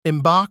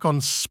Embark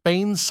on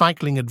Spain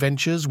cycling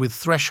adventures with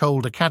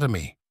Threshold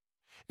Academy.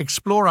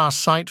 Explore our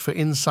site for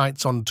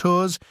insights on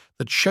tours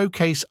that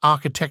showcase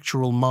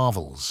architectural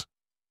marvels.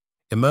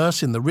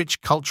 Immerse in the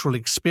rich cultural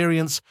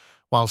experience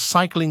while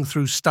cycling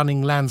through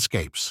stunning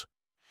landscapes.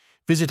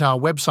 Visit our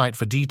website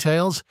for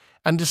details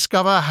and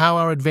discover how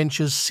our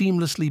adventures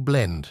seamlessly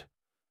blend.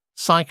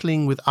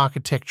 Cycling with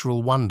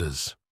architectural wonders.